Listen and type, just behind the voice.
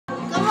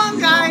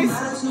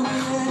guys.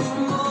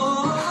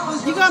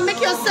 You're gonna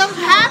make yourself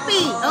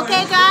happy,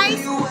 okay,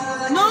 guys?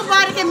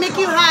 Nobody can make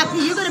you happy.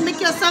 You're gonna make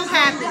yourself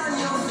happy.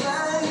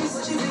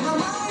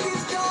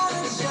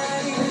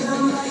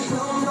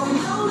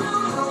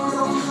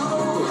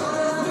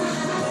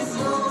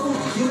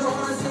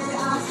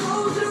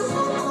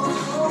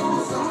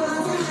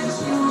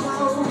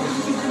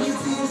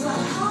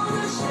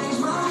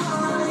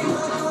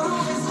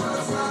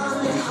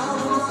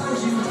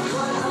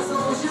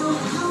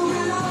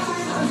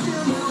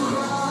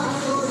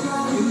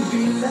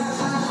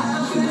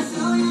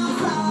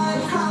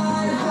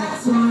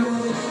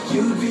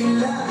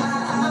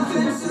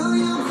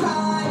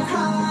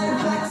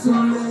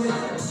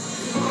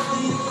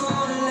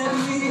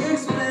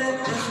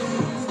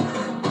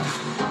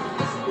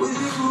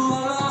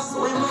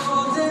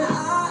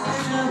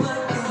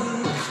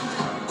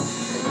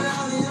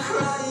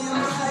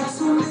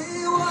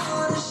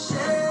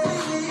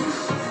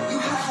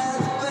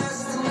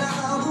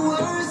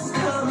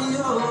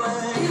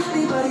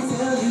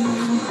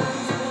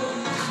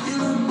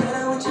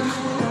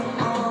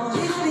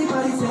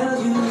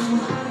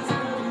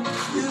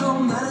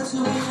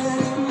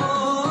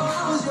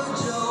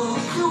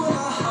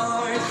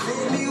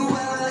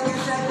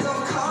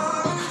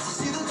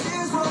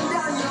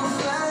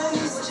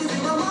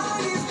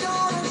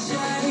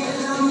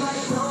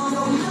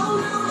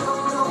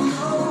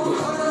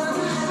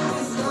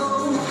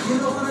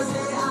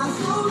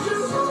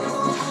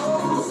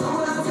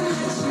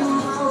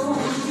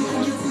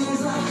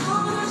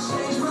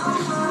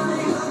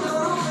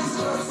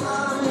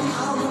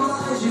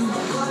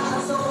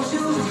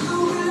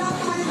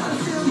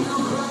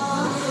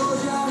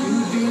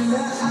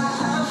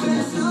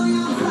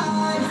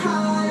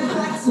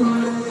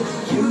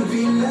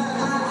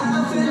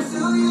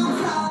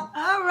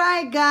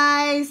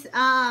 Guys,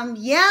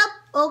 yep,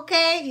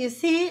 okay, you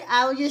see,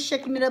 I was just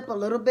shaking it up a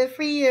little bit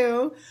for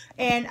you,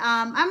 and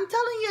I'm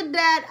telling you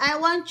that I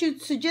want you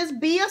to just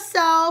be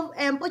yourself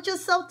and put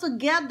yourself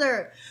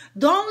together.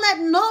 Don't let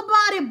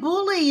nobody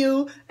bully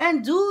you,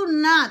 and do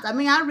not,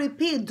 I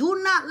repeat,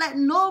 do not let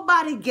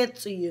nobody get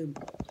to you.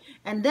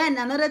 And then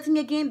another thing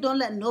again, don't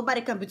let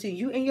nobody come between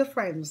you and your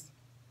friends,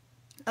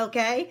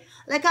 okay?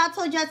 Like I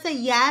told you, I said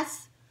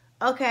yes,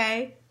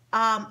 okay.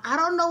 I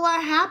don't know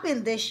what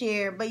happened this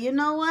year, but you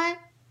know what?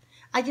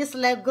 I just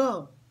let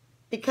go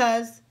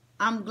because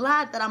I'm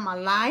glad that I'm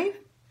alive.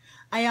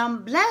 I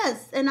am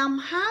blessed and I'm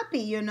happy,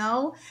 you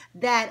know,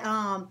 that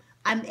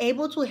I'm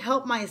able to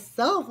help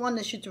myself on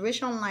a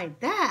situation like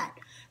that,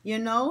 you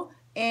know,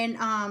 and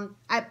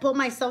I put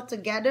myself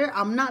together.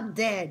 I'm not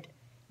dead,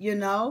 you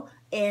know,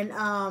 and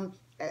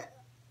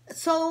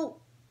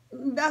so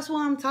that's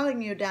why I'm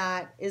telling you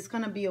that it's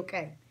gonna be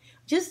okay.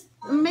 Just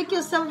make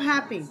yourself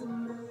happy.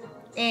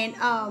 And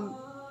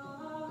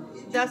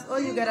that's all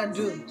you gotta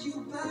do.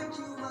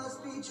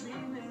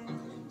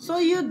 So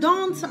you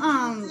don't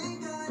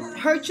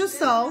hurt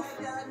yourself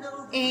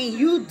and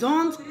you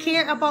don't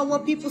care about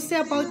what people say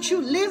about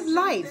you. Live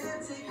life.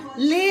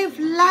 Live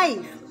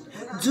life.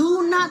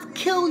 Do not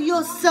kill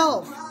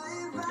yourself.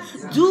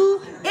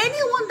 Do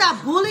anyone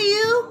that bully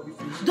you,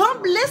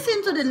 don't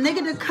listen to the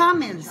negative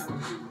comments.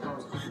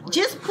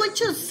 Just put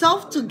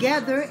yourself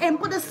together and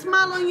put a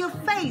smile on your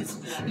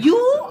face. You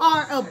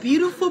are a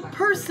beautiful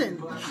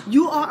person.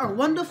 You are a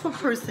wonderful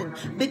person.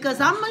 Because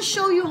I'm going to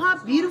show you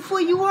how beautiful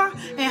you are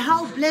and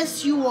how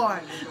blessed you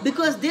are.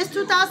 Because this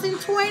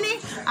 2020,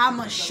 I'm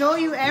going to show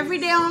you every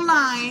day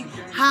online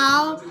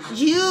how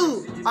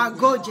you are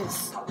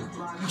gorgeous.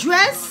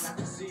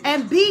 Dress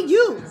and be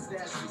you.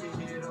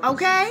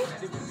 Okay?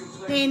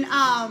 And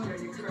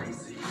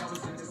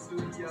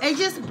it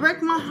just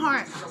breaks my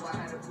heart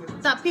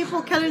that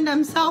people killing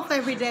themselves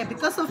every day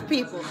because of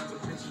people.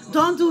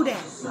 Don't do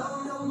that.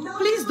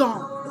 Please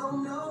don't.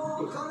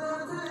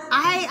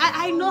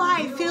 I know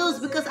how it feels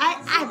because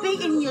I've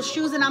been in your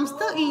shoes and I'm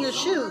still in your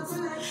shoes.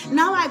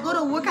 Now I go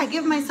to work, I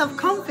give myself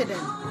confidence.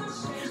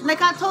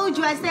 Like I told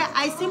you, I said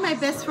I see my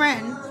best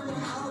friend,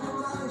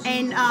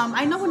 and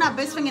I know we're not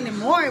best friend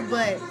anymore,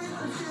 but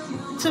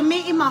to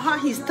me in my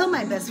heart, he's still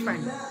my best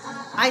friend.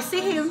 I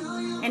see him,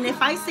 and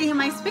if I see him,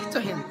 I speak to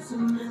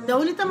him. The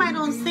only time I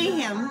don't see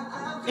him,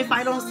 if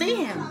I don't see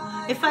him.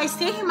 If I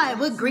see him, I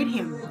will greet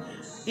him,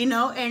 you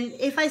know. And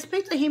if I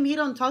speak to him, he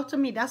don't talk to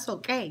me, that's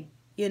okay,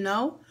 you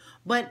know.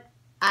 But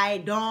I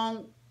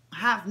don't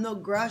have no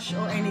grudge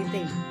or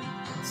anything.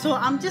 So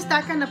I'm just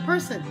that kind of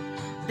person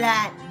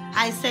that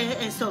I say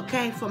it's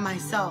okay for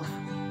myself,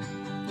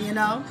 you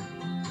know.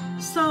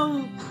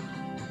 So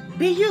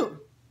be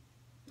you.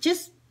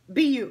 Just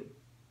be you.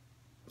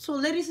 So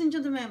ladies and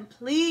gentlemen,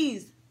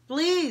 please,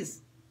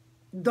 please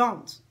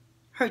don't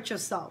hurt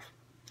yourself.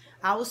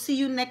 I will see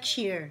you next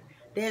year.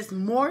 There's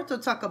more to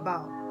talk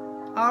about.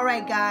 All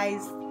right,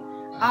 guys.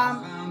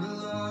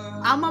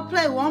 I'm going to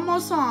play one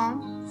more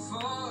song.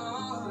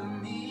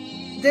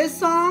 This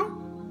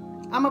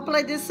song. I'm going to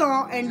play this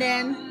song and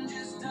then